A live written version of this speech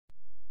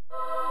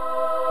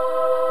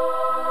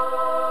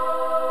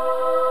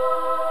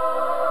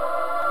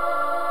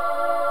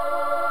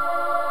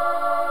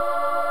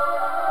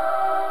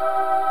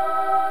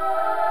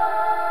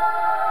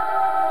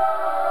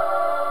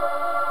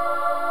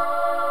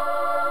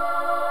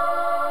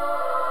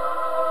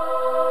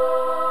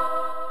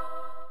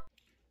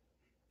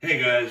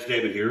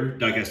David here,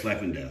 Diecast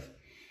Life and Death.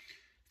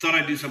 Thought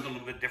I'd do something a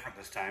little bit different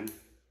this time.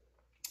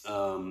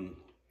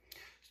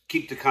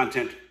 Keep the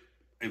content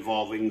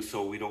evolving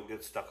so we don't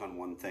get stuck on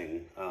one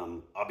thing.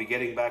 I'll be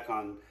getting back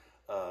on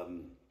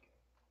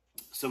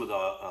some of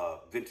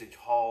the vintage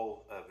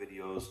haul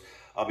videos.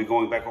 I'll be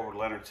going back over to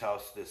Leonard's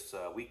house this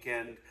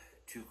weekend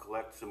to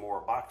collect some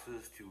more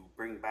boxes to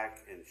bring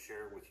back and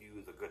share with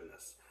you the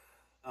goodness.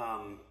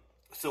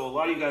 So a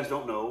lot of you guys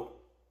don't know,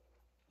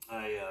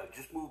 I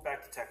just moved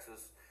back to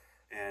Texas,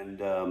 and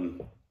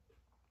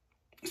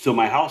so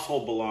my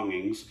household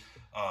belongings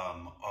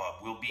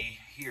will be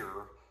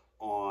here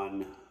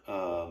on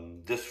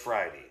this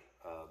Friday,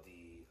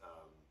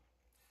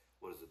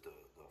 what is it,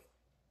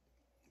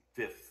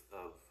 the 5th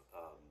of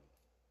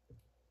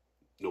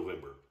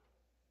November.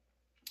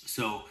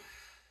 So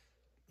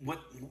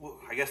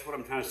I guess what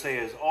I'm trying to say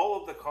is all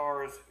of the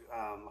cars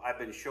I've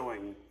been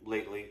showing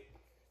lately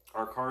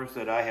are cars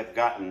that I have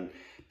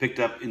picked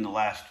up in the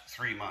last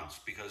 3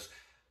 months, because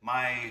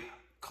my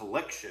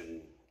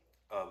collection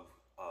of,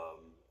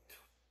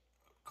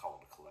 call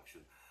it a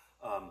collection,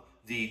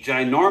 the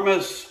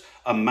ginormous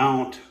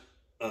amount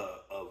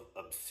of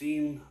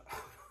obscene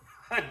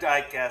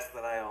diecast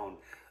that I own,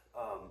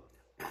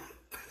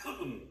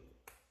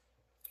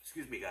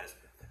 excuse me guys,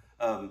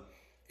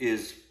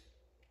 is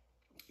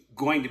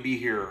going to be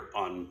here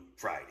on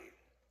Friday.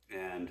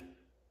 And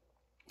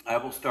I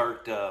will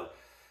start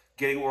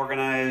getting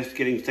organized,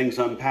 getting things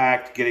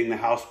unpacked, getting the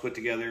house put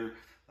together,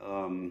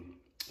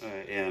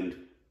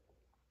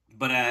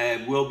 but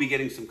I will be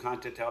getting some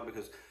content out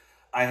because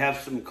I have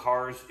some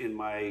cars in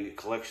my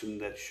collection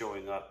that's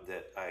showing up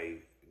that I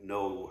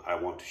know I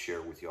want to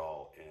share with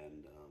y'all,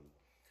 and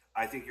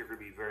I think you're going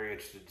to be very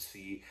interested to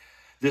see.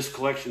 This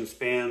collection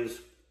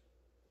spans,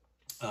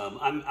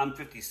 I'm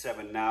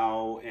 57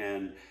 now,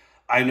 and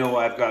I know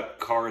I've got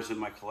cars in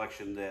my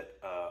collection that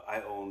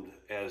I owned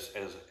as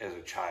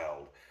a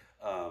child.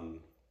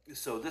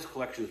 So this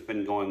collection's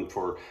been going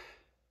for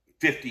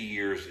 50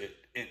 years.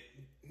 It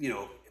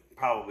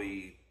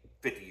probably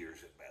 50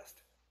 years at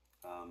best.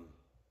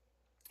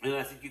 And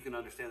I think you can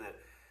understand that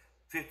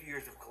 50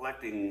 years of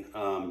collecting,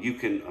 you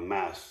can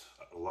amass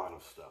a lot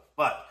of stuff.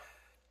 But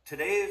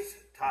today's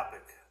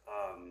topic,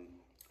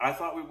 I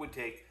thought we would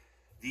take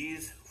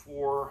these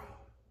 4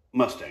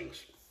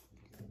 Mustangs.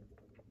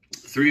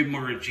 3 of them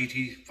are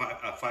GT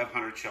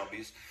 500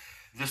 Shelbys.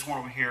 This one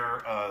over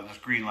here, this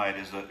green light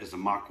is a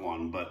Mach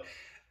 1, but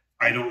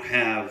I don't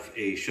have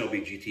a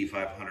Shelby GT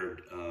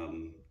 500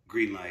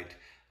 green light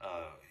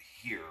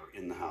here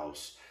in the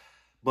house.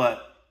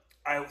 But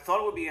I thought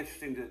it would be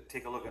interesting to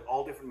take a look at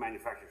all different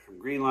manufacturers, from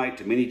Greenlight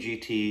to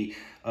MiniGT.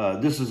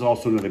 This is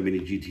also not a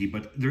MiniGT,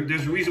 but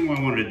there's a reason why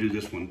I wanted to do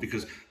this one,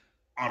 because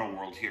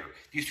AutoWorld here.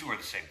 These two are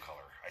the same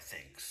color, I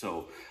think.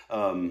 So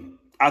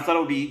I thought it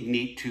would be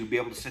neat to be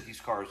able to set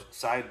these cars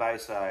side by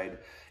side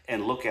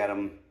and look at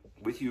them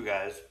with you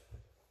guys,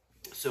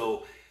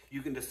 so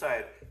you can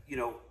decide,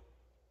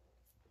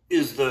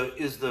 is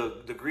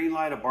the green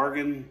light a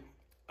bargain?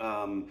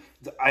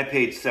 I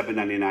paid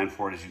 $7.99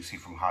 for it, as you see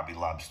from Hobby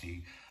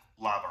Lobby,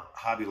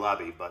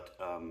 but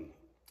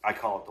I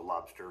call it the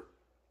Lobster.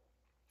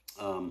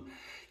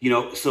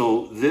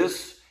 So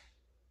this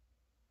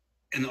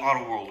and the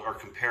AutoWorld are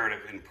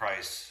comparative in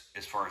price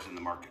as far as in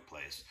the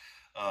marketplace.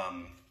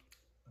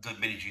 The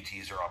Mini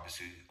GTs are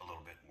obviously a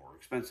little bit more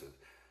expensive.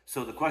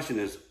 So the question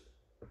is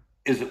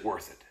it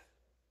worth it?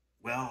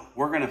 Well,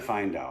 we're going to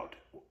find out.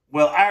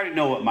 Well, I already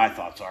know what my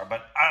thoughts are,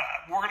 but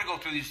we're going to go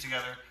through these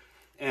together,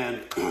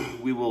 and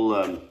we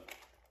will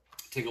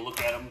take a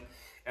look at them,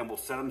 and we'll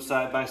set them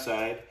side by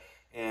side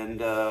and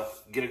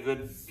get a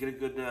good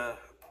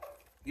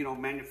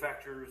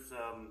manufacturer's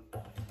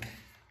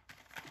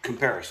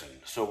comparison.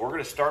 So we're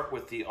going to start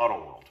with the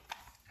AutoWorld.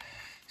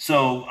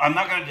 So I'm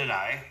not going to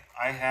deny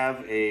I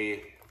have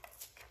a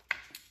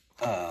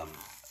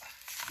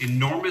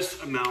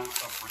enormous amount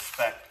of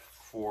respect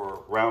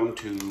for round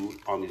 2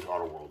 on these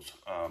AutoWorlds.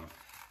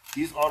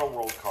 These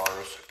AutoWorld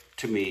cars,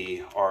 to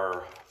me,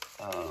 are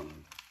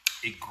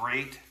a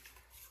great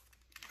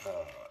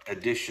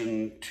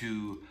addition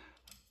to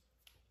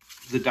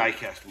the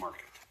diecast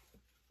market.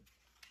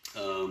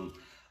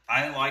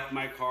 I like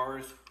my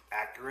cars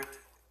accurate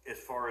as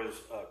far as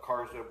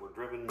cars that were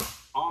driven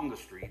on the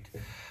street,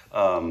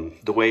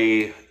 the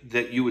way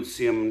that you would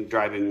see them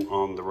driving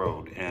on the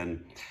road.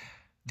 And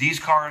these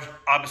cars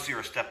obviously are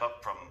a step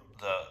up from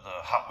the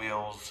Hot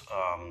Wheels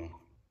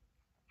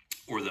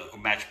or the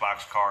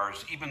Matchbox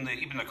cars, even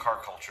the car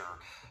culture,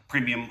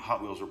 premium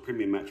Hot Wheels or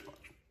premium Matchbox.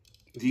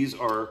 These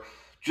are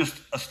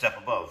just a step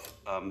above.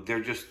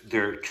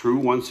 They're true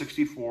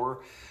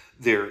 164.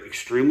 They're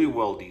extremely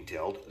well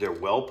detailed. They're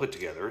well put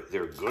together.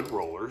 They're good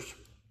rollers.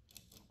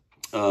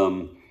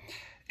 And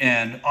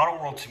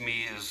AutoWorld to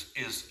me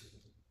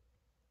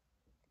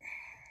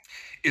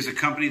is a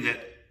company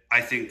that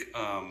I think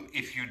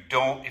if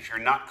you're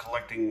not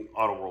collecting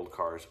AutoWorld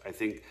cars, I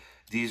think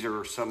these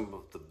are some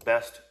of the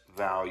best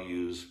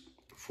values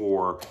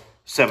for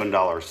 $7,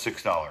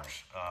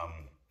 $6.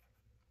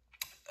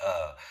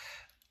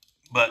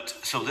 But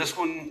so this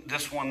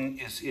one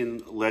is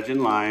in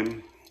Legend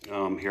Lime. Here,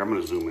 I'm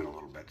going to zoom in a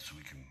little bit so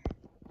we can.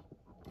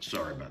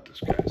 Sorry about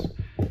this, guys.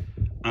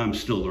 I'm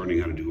still learning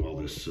how to do all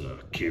this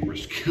camera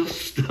skill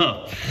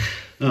stuff.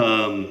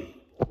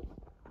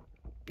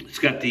 It's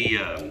got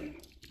the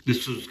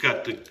this has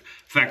got the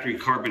factory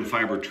carbon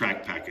fiber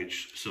track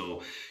package.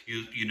 So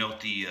you note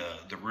the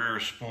rear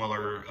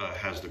spoiler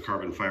has the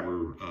carbon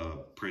fiber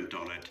print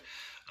on it.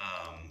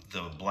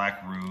 The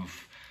black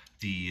roof,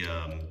 the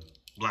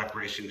black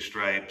racing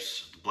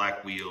stripes, the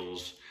black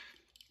wheels.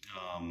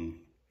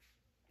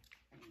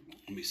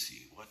 Let me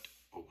see what.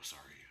 Oh,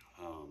 sorry.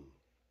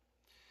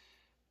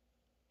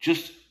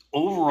 Just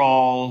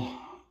overall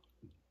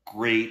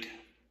great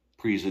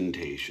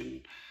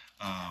presentation.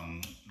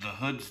 The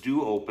hoods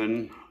do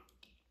open,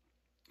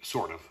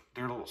 sort of.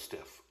 They're a little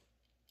stiff.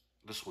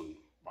 This one,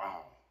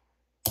 wow.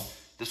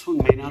 This one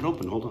may not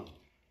open. Hold on.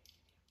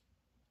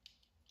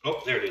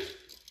 Oh, there it is.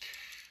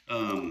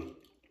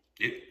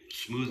 It's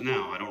smooth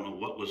now. I don't know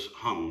what was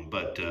hung,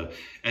 but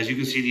as you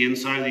can see, the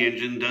inside of the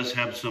engine does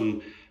have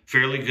some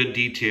fairly good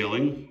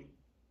detailing.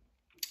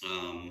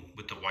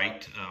 With the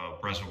white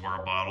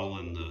reservoir bottle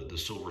and the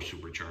silver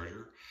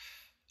supercharger.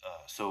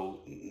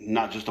 So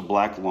not just a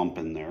black lump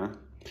in there.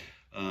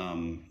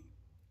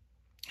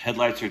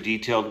 Headlights are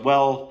detailed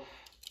well.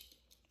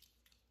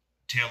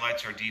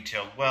 Taillights are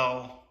detailed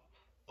well.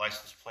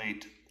 License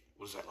plate,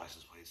 what does that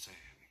license plate say?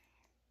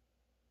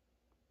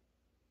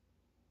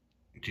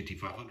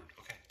 GT500,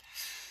 okay.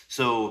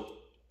 So,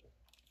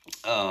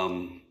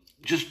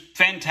 just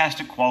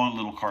fantastic quality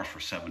little cars for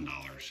 $7.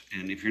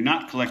 And if you're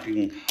not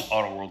collecting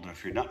AutoWorld, and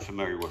if you're not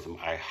familiar with them,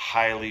 I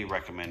highly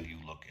recommend you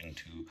look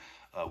into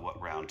what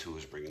round 2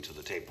 is bringing to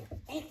the table.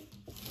 Ooh,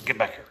 get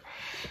back here.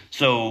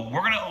 So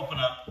we're going to open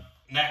up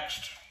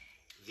next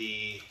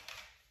the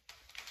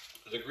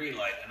green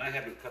light, and I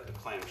haven't cut the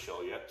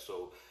clamshell yet,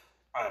 so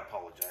I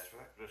apologize for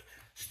that. Just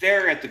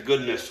stare at the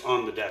goodness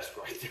on the desk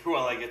right there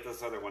while I get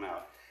this other one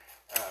out.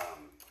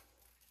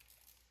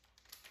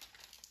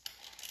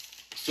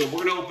 So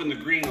we're going to open the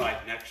green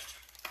light next,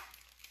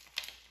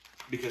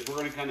 because we're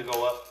going to kind of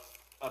go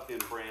up in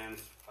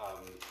brands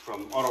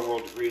from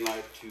AutoWorld to green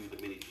light to the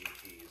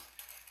MiniGTs.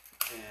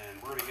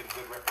 And we're going to get a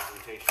good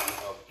representation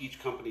of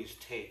each company's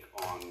take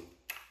on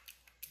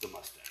the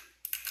Mustang.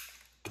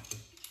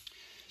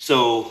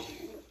 So,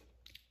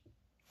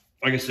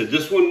 like I said,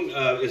 this one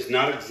is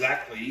not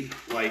exactly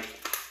like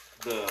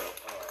the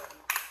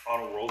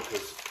AutoWorld,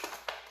 because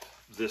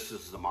this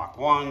is the Mach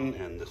 1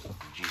 and this is the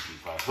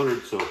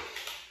GT500. So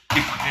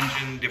different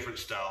engine, different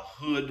style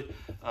hood,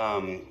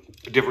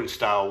 different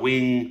style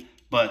wing,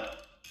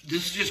 but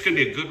this is just going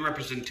to be a good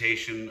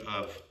representation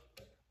of,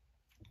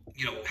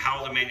 you know,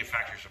 how the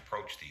manufacturers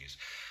approach these.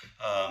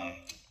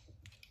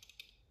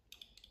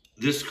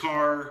 This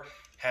car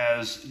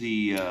has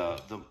the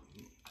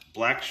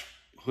black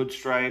hood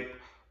stripe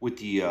with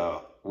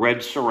the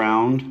red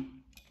surround,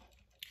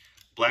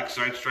 black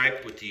side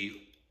stripe with the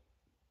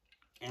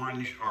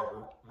orange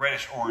or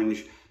reddish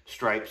orange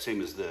stripe, same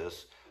as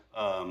this.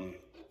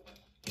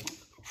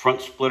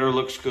 Front splitter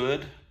looks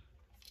good.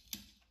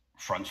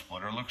 Front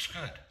splitter looks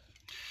good.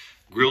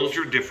 Grills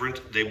are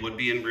different. They would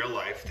be in real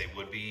life. They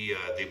would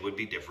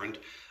be different.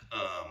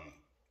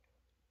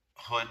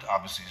 Hood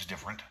obviously is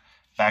different.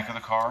 Back of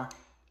the car,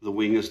 the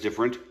wing is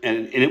different,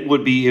 and it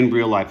would be in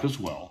real life as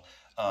well.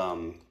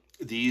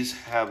 These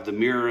have the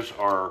mirrors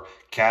are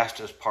cast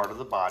as part of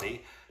the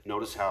body.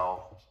 Notice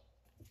how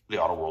the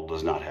AutoWorld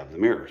does not have the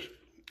mirrors.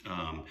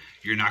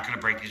 You're not going to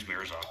break these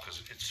mirrors off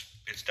because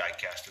it's die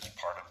cast as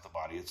part of the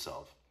body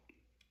itself.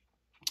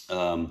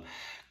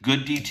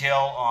 Good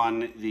detail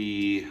on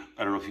the,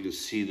 I don't know if you can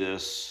see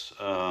this,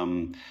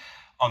 on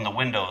the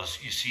windows.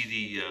 You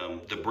see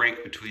the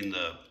break between the,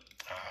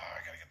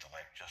 I gotta get the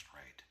light just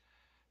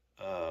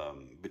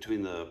right,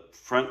 between the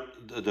front,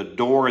 the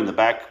door and the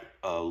back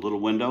little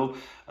window.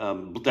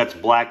 That's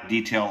black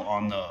detail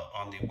on the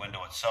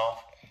window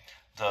itself.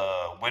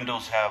 The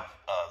windows have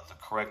the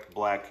correct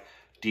black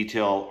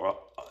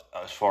detail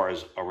as far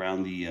as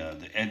around the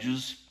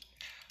edges.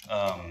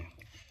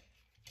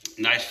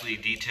 Nicely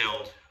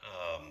detailed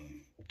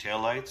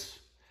taillights,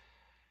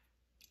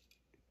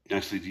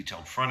 nicely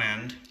detailed front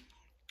end,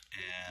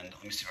 and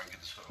let me see if I can get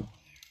this hood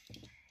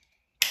open.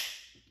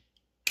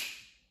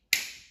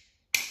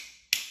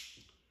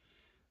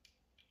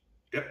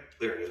 Yep,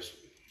 there it is.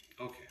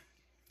 Okay,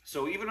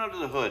 so even under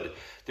the hood,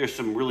 there's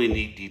some really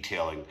neat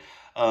detailing.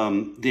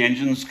 The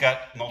engine's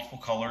got multiple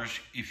colors.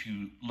 If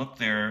you look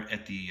there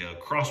at the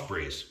cross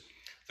brace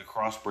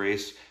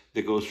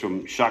that goes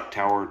from shock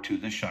tower to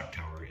the shock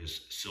tower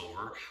is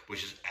silver,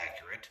 which is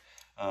accurate.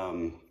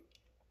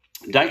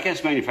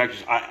 Diecast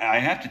manufacturers, I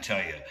have to tell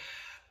you,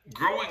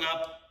 growing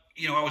up,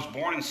 you know, I was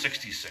born in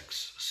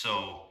 '66,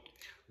 so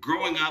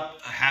growing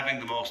up having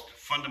the most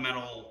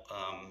fundamental,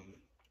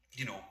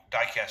 you know,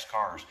 diecast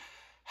cars,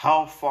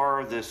 how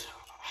far this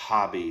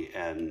hobby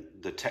and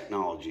the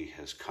technology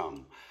has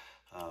come.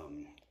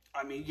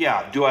 I mean,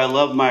 yeah, do I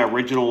love my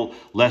original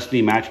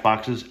Lesney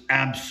Matchboxes?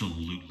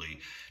 Absolutely.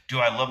 Do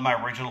I love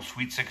my original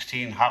Sweet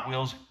 16 Hot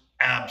Wheels?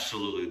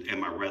 absolutely, and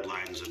my red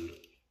lines and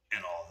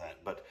all of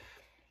that. But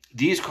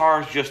these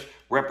cars just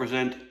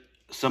represent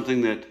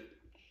something that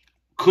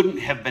couldn't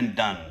have been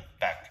done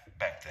back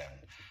then.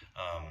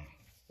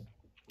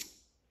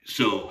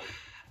 So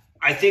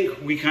I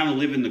think we kind of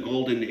live in the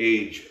golden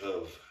age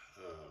of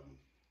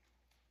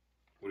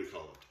what do you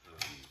call it?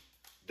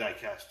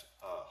 Diecast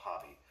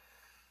hobby.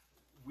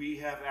 We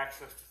have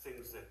access to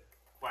things that,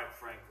 quite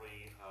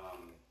frankly,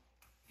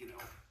 you know,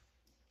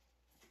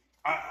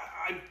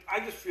 I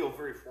just feel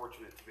very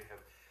fortunate to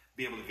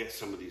be able to get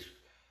some of these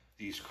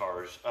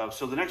cars.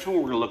 So the next one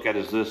we're going to look at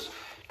is this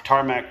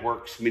Tarmac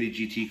Works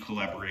MiniGT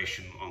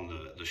collaboration on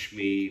the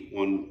Shmee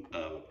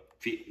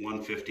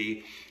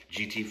 150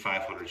 GT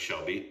 500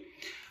 Shelby.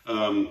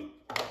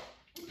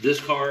 This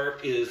car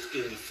is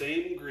in the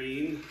same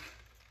green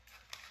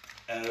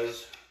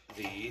as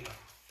the,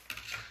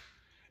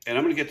 and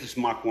I'm going to get this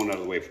Mach 1 out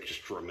of the way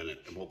just for a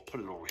minute, and we'll put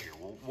it over here.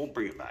 We'll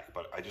bring it back,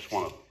 but I just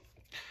want to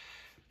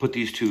put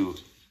these two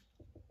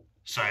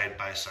side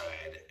by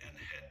side and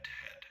head to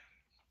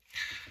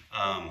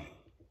head.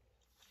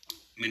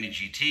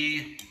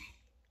 MiniGT.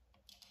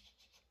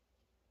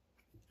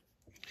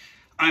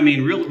 I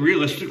mean,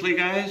 realistically,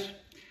 guys,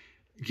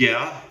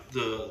 yeah,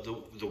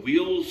 the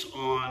wheels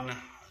on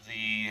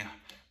the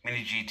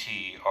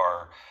MiniGT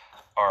are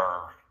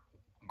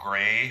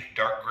gray,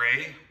 dark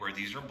gray, where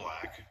these are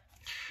black.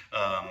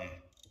 Oh,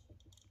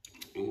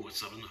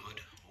 what's up in the hood?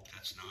 Oh,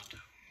 that's not.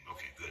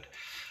 Okay, good.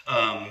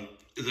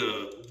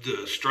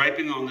 The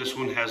striping on this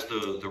one has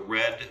the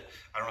red.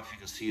 I don't know if you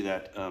can see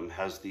that.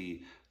 Has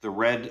the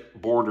red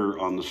border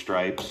on the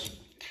stripes,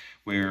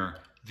 where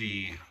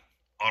the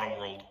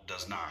AutoWorld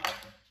does not.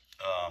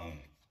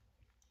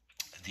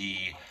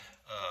 The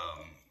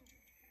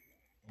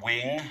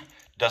wing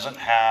doesn't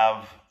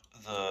have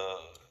the,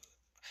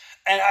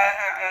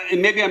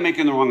 and maybe I'm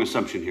making the wrong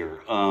assumption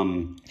here.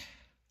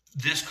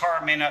 This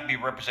car may not be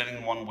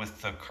representing the one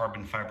with the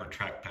carbon fiber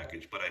track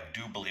package, but I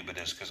do believe it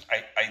is, because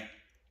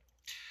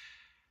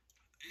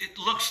it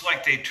looks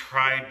like they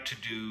tried to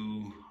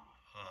do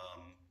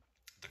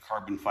the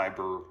carbon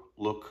fiber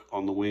look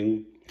on the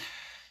wing.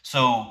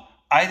 So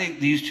I think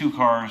these two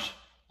cars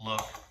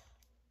look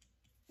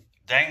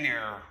dang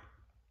near,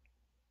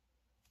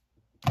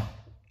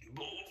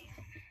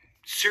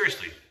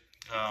 seriously.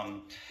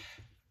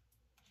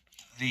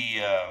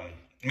 The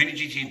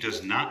MiniGT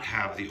does not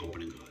have the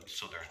opening hood,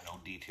 so there's no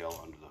detail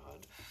under the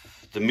hood.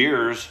 The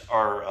mirrors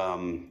are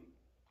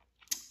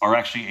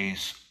actually a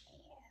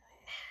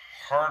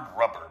hard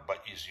rubber,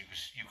 but as you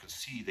can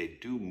see, they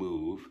do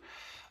move.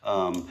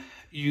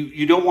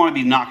 You don't want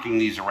to be knocking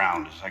these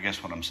around, is I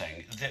guess what I'm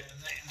saying.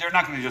 They're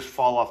not going to just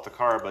fall off the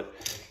car, but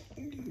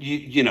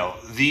you know,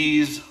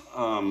 these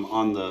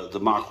on the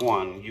Mach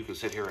 1, you can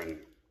sit here and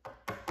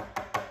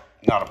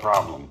not a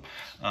problem.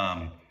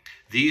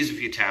 These,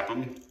 if you tap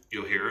them,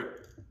 you'll hear it.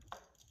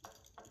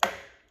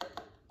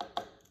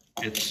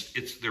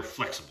 They're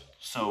flexible,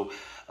 so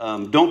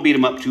don't beat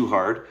them up too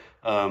hard.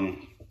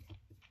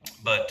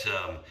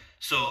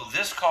 So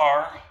this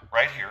car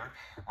right here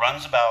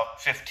runs about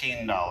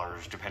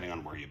 $15 depending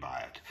on where you buy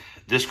it.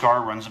 This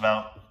car runs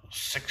about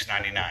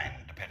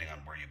 $6.99 depending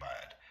on where you buy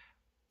it.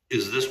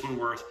 Is this one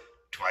worth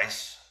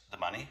twice the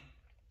money?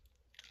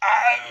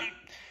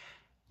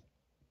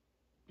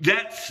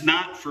 That's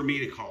not for me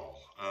to call.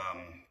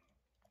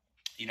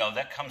 You know,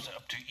 that comes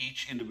up to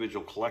each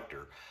individual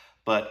collector.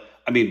 But,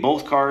 I mean,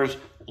 both cars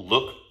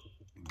look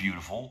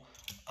beautiful.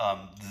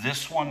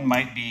 This one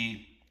might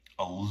be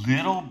a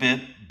little bit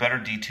better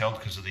detailed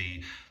because of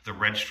the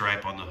red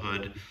stripe on the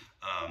hood.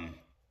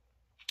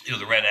 You know,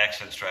 the red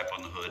accent stripe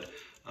on the hood.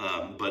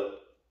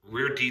 But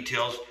rear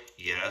details,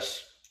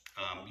 yes.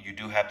 You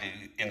do have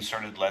the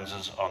inserted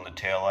lenses on the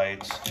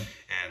taillights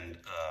and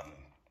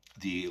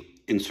the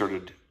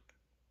inserted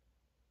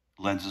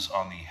lenses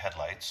on the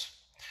headlights.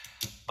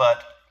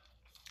 But,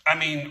 I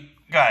mean,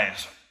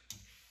 guys,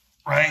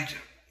 right?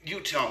 You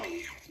tell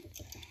me.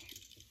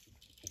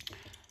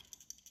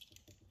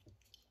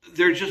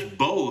 They're just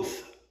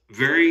both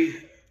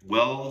very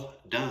well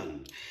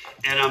done.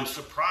 And I'm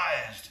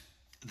surprised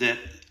that,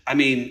 I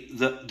mean,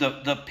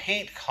 the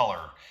paint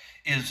color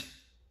is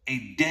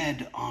a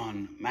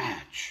dead-on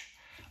match.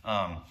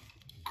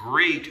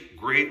 Great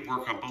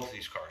work on both of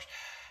these cars.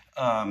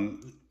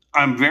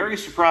 I'm very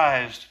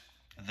surprised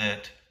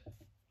that,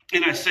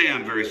 and I say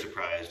I'm very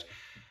surprised,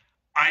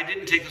 I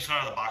didn't take this one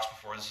out of the box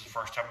before. This is the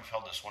first time I've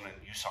held this one, and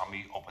you saw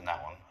me open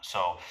that one.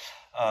 So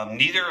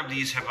neither of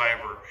these have I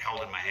ever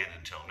held in my hand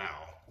until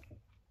now.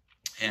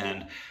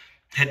 And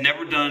had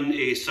never done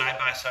a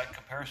side-by-side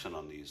comparison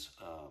on these.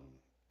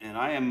 And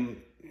I am,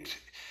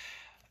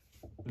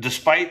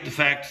 despite the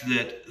fact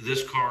that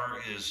this car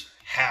is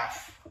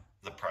half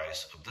the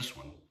price of this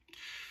one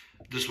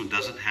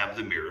doesn't have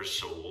the mirrors,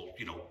 so,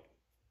 you know,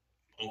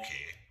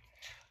 okay.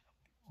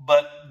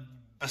 But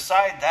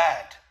beside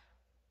that,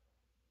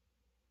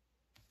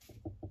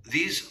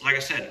 these, like I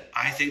said,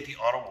 I think the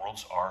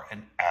AutoWorlds are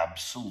an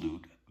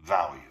absolute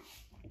value.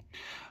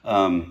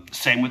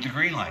 Same with the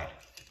green light.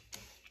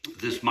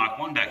 this Mach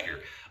 1 back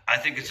here. I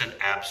think it's an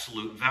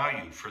absolute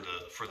value for the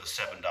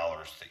 $7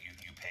 that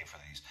you pay for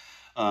these.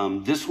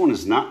 This one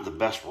is not the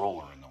best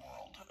roller in the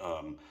world.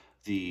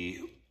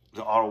 The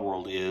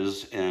AutoWorld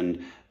is,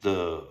 and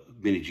the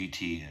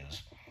MiniGT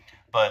is.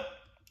 But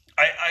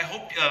I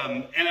hope,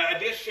 and I'd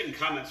be interested in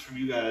comments from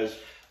you guys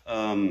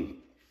on,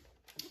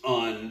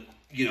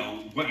 you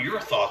know, what your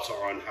thoughts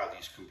are on how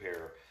these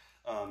compare.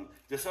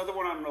 This other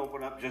one I'm going to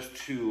open up just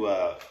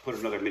to put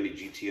another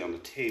MiniGT on the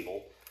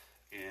table.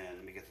 And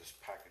let me get this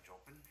package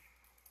open.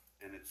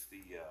 And it's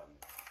the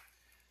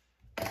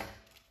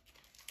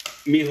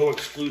Miho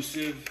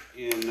exclusive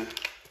and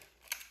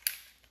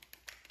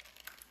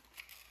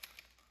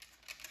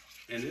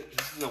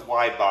this is a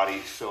wide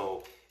body,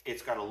 so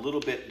it's got a little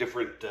bit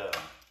different,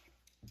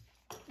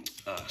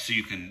 so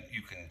you can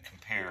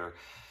compare.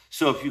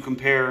 So if you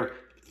compare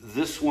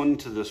this one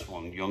to this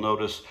one, you'll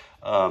notice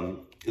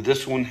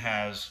this one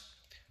has,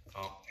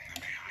 oh,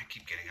 I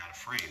keep getting out of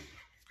frame,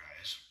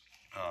 guys.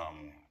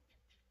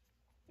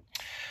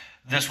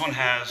 This one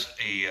has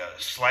a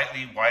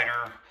slightly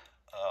wider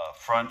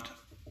front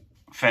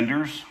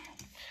fenders,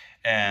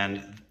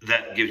 and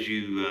that gives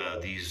you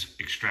these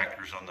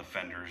extractors on the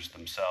fenders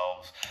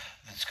themselves.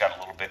 It's got a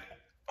little bit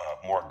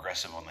more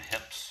aggressive on the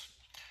hips.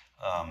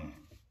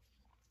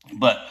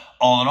 But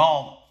all in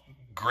all,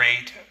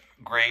 great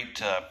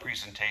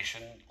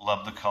presentation.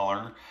 Love the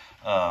color,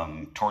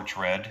 torch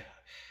red.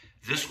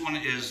 This one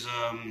is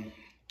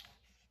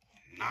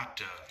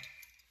not...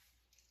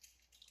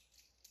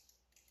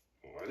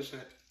 what is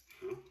that?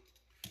 Huh?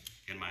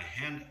 In my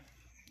hand?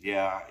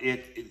 Yeah,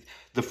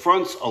 the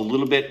front's a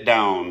little bit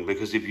down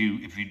because if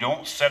you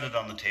don't set it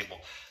on the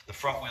table, the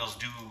front wheels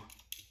do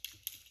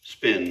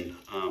spin.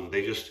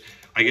 They just,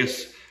 I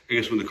guess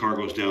when the car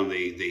goes down,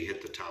 they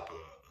hit the top of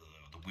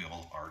the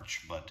wheel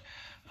arch. But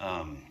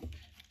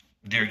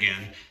there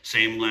again,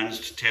 same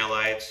lensed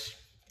taillights,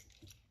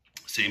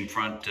 same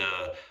front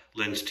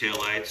lens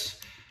taillights.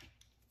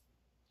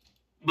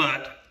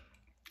 But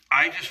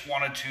I just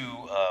wanted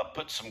to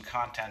put some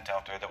content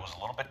out there that was a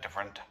little bit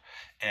different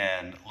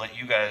and let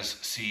you guys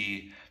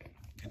see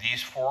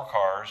these 4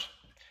 cars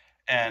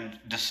and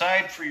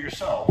decide for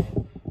yourself,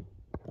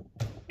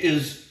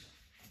 is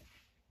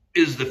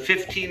the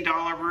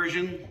 $15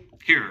 version,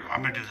 here,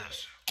 I'm gonna do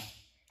this.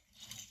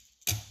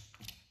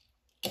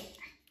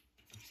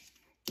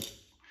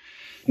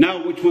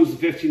 Now, which one's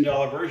the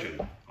 $15 version?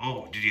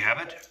 Oh, did you have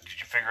it? Did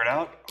you figure it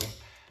out?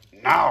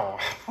 Now,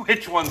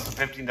 which one's the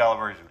 $15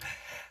 version?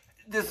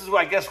 This is,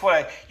 I guess,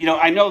 what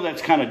I know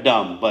that's kind of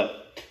dumb,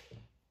 but,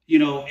 you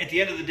know, at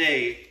the end of the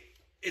day,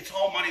 it's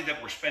all money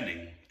that we're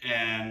spending,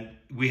 and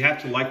we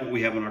have to like what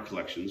we have in our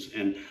collections.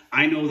 And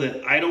I know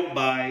that I don't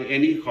buy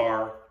any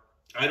car,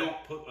 I don't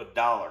put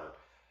 $1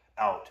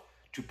 out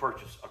to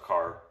purchase a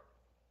car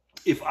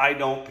if I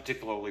don't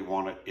particularly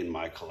want it in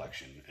my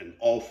collection. And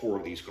all 4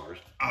 of these cars,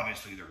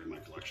 obviously they're in my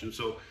collection,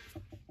 so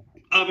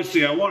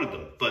obviously I wanted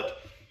them.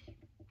 But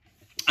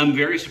I'm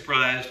very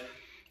surprised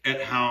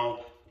at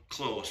how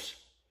close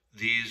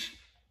these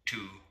 2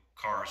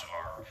 cars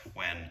are,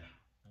 when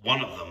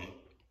one of them,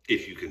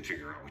 if you can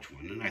figure out which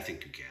one, and I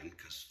think you can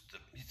because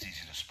it's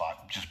easy to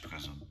spot just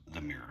because of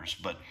the mirrors,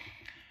 but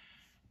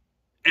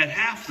at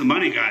half the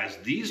money, guys,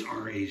 these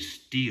are a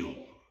steal,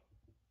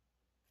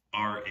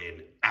 are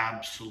an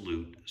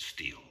absolute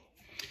steal.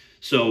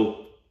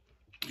 So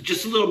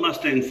just a little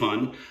Mustang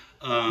fun.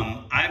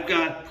 I've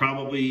got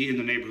probably in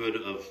the neighborhood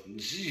of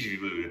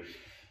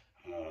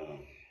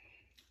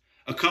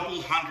a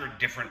couple hundred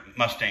different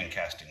Mustang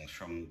castings,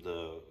 from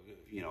the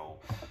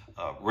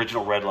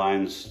original red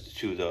lines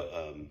to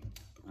the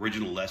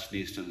original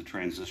Lesnies to the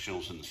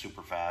transitionals and the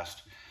super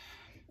fast.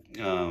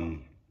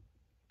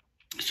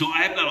 So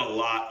I've got a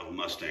lot of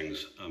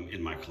Mustangs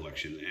in my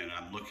collection, and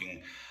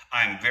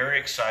I'm very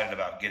excited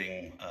about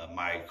getting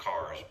my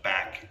cars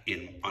back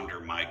under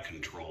my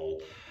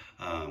control.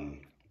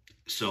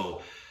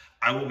 So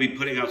I will be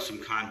putting out some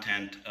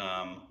content.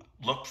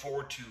 Look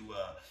forward to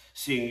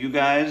seeing you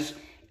guys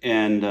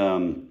and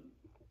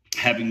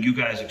having you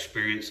guys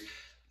experience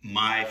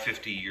my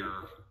 50-year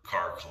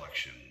car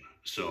collection.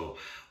 So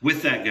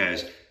with that,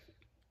 guys,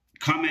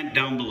 comment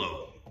down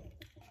below.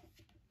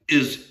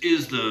 Is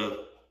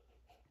the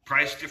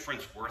price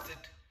difference worth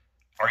it?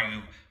 Are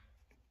you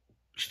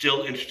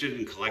still interested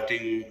in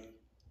collecting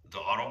the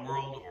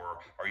AutoWorld, or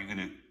are you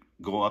going to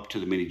go up to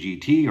the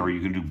MiniGT, or are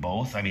you going to do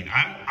both? I mean,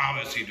 I'm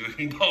obviously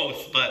doing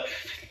both, but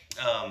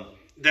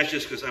that's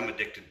just because I'm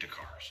addicted to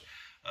cars.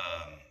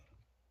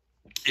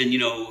 And,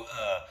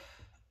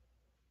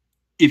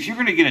 if you're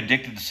going to get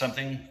addicted to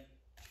something,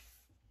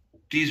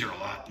 these are a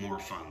lot more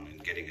fun than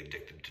getting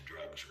addicted to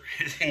drugs or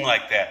anything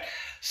like that.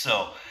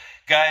 So,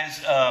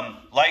 guys,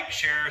 like,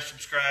 share,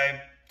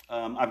 subscribe.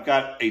 I've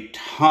got a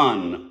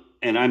ton,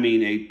 and I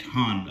mean a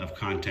ton of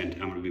content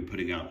I'm going to be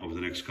putting out over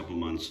the next couple of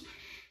months.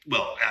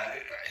 Well, I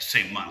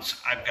say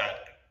months. I've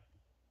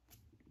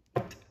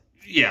got,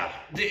 yeah,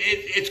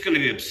 it's going to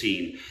be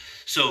obscene.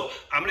 So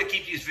I'm going to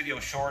keep these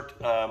videos short.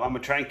 I'm going to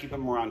try and keep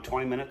them around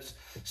 20 minutes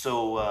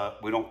so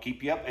we don't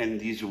keep you up.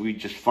 And these will be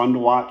just fun to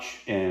watch.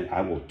 And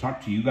I will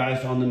talk to you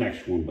guys on the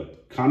next one.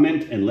 But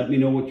comment and let me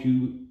know what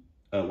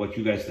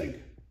you guys think.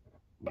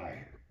 Bye.